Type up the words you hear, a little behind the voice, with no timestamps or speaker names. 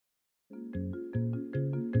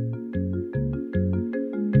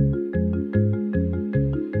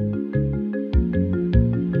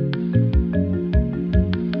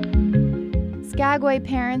Skagway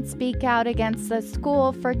parents speak out against the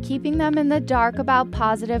school for keeping them in the dark about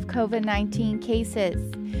positive COVID-19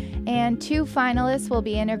 cases. And 2 finalists will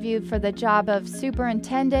be interviewed for the job of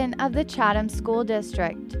superintendent of the Chatham School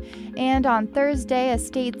District. And on Thursday, a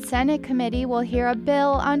state Senate committee will hear a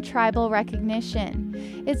bill on tribal recognition.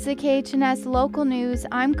 It's the KHNS Local News.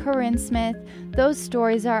 I'm Corinne Smith. Those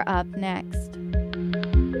stories are up next.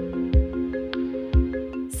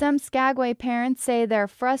 Some Skagway parents say they're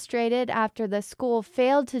frustrated after the school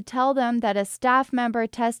failed to tell them that a staff member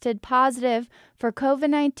tested positive for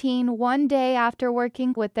COVID-19 one day after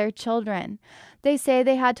working with their children. They say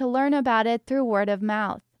they had to learn about it through word of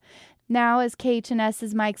mouth. Now, as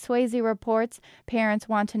KHNS's Mike Swayze reports, parents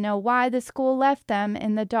want to know why the school left them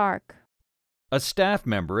in the dark. A staff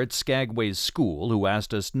member at Skagway's school who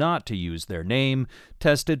asked us not to use their name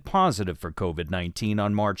tested positive for COVID-19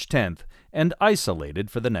 on March 10th and isolated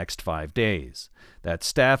for the next 5 days. That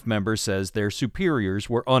staff member says their superiors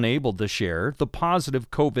were unable to share the positive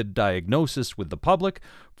COVID diagnosis with the public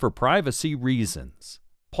for privacy reasons.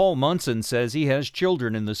 Paul Munson says he has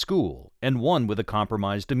children in the school and one with a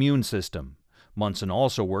compromised immune system. Munson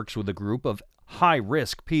also works with a group of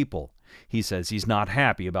high-risk people. He says he's not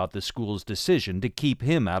happy about the school's decision to keep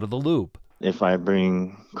him out of the loop. If I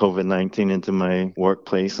bring COVID-19 into my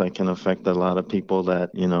workplace, I can affect a lot of people that,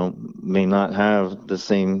 may not have the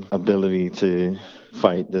same ability to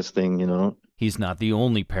fight this thing, He's not the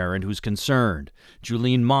only parent who's concerned.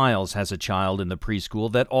 Julene Miles has a child in the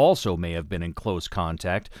preschool that also may have been in close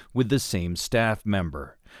contact with the same staff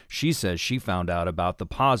member. She says she found out about the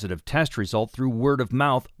positive test result through word of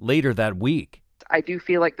mouth later that week. I do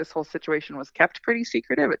feel like this whole situation was kept pretty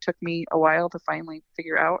secretive. It took me a while to finally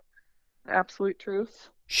figure out the absolute truth.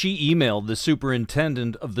 She emailed the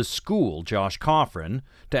superintendent of the school, Josh Coffrin,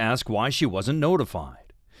 to ask why she wasn't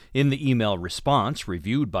notified. In the email response,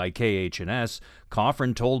 reviewed by KHNS,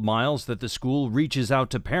 Coffrin told Miles that the school reaches out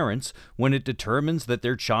to parents when it determines that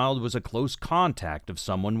their child was a close contact of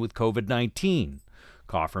someone with COVID-19.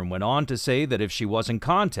 Coffrin went on to say that if she wasn't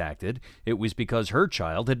contacted, it was because her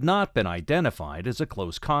child had not been identified as a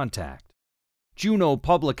close contact. Juneau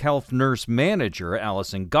Public Health Nurse Manager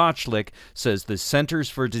Allison Gottschlick says the Centers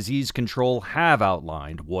for Disease Control have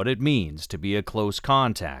outlined what it means to be a close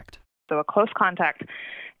contact. So a close contact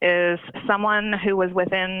is someone who was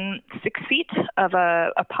within 6 feet of a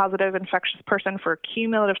positive infectious person for a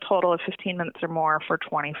cumulative total of 15 minutes or more for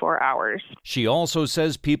 24 hours. She also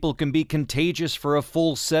says people can be contagious for a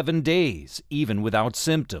full 7 days, even without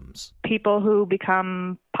symptoms. People who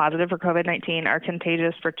become positive for COVID-19 are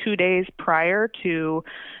contagious for 2 days prior to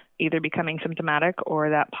either becoming symptomatic or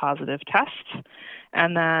that positive test.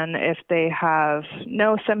 And then if they have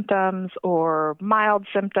no symptoms or mild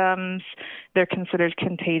symptoms, they're considered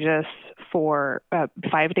contagious for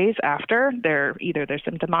 5 days after either their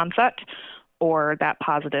symptom onset or that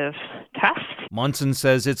positive test. Munson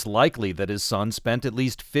says it's likely that his son spent at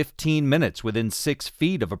least 15 minutes within 6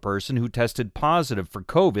 feet of a person who tested positive for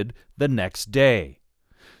COVID the next day.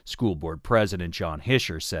 School Board President John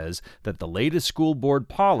Hischer says that the latest school board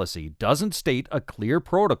policy doesn't state a clear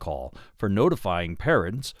protocol for notifying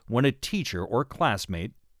parents when a teacher or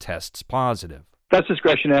classmate tests positive. That's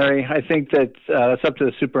discretionary. I think that that's up to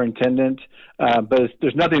the superintendent, but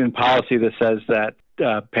there's nothing in policy that says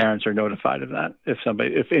that parents are notified of that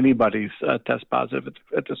if anybody's test positive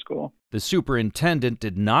at the school. The superintendent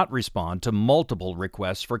did not respond to multiple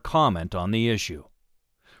requests for comment on the issue.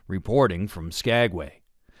 Reporting from Skagway,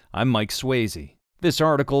 I'm Mike Swayze. This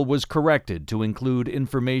article was corrected to include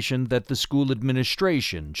information that the school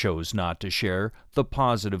administration chose not to share the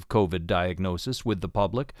positive COVID diagnosis with the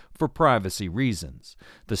public for privacy reasons.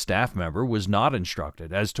 The staff member was not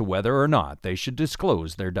instructed as to whether or not they should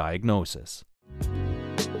disclose their diagnosis.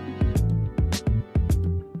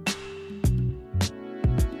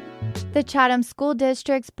 The Chatham School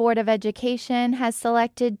District's Board of Education has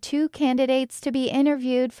selected 2 candidates to be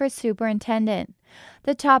interviewed for superintendent.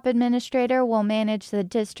 The top administrator will manage the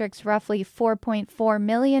district's roughly $4.4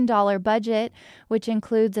 million budget, which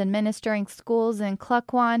includes administering schools in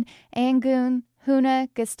Cluckwan, Angoon, Hoona,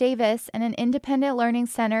 Gustavus, and an independent learning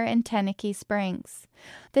center in Tenakee Springs.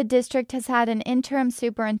 The district has had an interim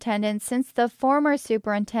superintendent since the former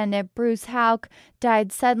superintendent, Bruce Houck,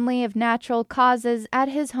 died suddenly of natural causes at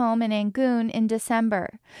his home in Angoon in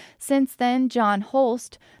December. Since then, John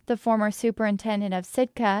Holst, the former superintendent of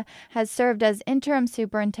Sitka, has served as interim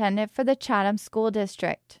superintendent for the Chatham School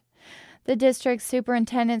District. The district's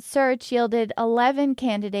superintendent search yielded 11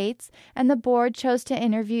 candidates, and the board chose to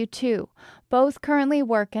interview 2. Both currently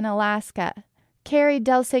work in Alaska. Carrie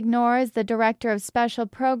Delsignore is the Director of Special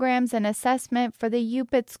Programs and Assessment for the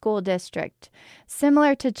Yupit School District.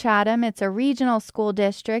 Similar to Chatham, it's a regional school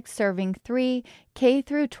district serving 3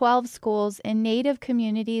 K-12 schools in Native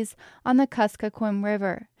communities on the Kuskokwim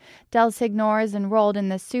River. Delsignore is enrolled in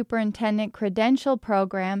the Superintendent Credential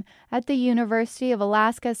Program at the University of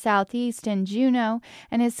Alaska Southeast in Juneau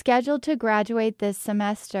and is scheduled to graduate this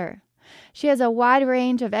semester. She has a wide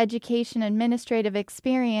range of education administrative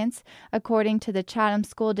experience, according to the Chatham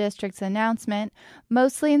School District's announcement,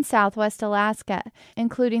 mostly in Southwest Alaska,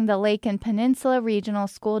 including the Lake and Peninsula Regional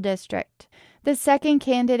School District. The second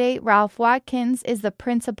candidate, Ralph Watkins, is the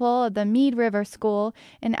principal of the Mead River School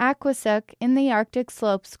in Aquasuk in the Arctic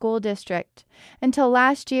Slopes School District. Until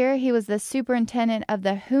last year, he was the superintendent of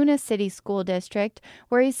the Hoonah City School District,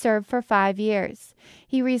 where he served for 5 years.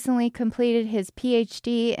 He recently completed his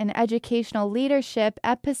Ph.D. in educational leadership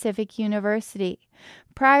at Pacific University.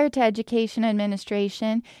 Prior to education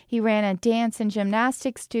administration, he ran a dance and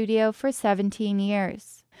gymnastics studio for 17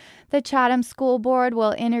 years. The Chatham School Board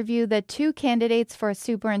will interview the 2 candidates for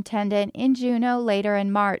superintendent in Juneau later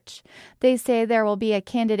in March. They say there will be a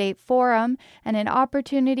candidate forum and an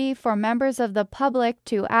opportunity for members of the public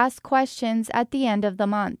to ask questions at the end of the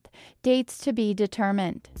month. Dates to be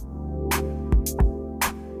determined.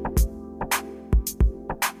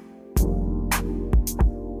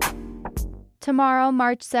 Tomorrow,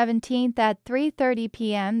 March 17th at 3:30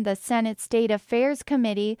 p.m., the Senate State Affairs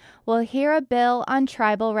Committee will hear a bill on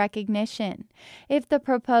tribal recognition. If the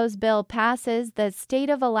proposed bill passes, the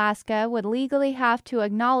state of Alaska would legally have to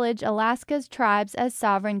acknowledge Alaska's tribes as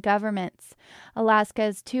sovereign governments.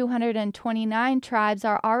 Alaska's 229 tribes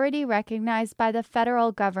are already recognized by the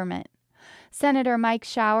federal government. Senator Mike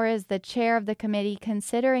Shower is the chair of the committee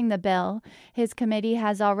considering the bill. His committee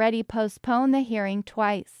has already postponed the hearing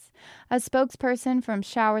twice. A spokesperson from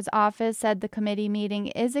Shower's office said the committee meeting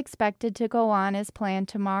is expected to go on as planned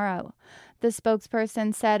tomorrow. The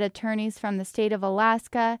spokesperson said attorneys from the state of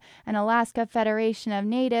Alaska and Alaska Federation of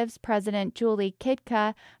Natives President Julie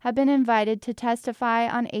Kitka have been invited to testify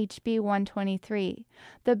on HB 123.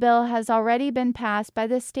 The bill has already been passed by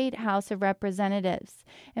the State House of Representatives.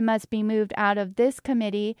 It must be moved out of this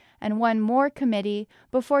committee and one more committee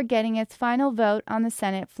before getting its final vote on the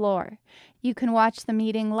Senate floor. You can watch the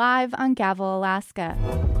meeting live on Gavel, Alaska.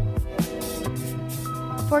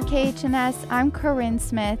 For KHNS, I'm Corinne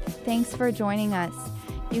Smith. Thanks for joining us.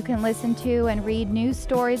 You can listen to and read news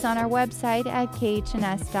stories on our website at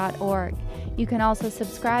khns.org. You can also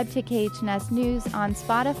subscribe to KHNS News on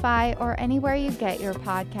Spotify or anywhere you get your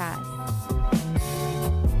podcasts.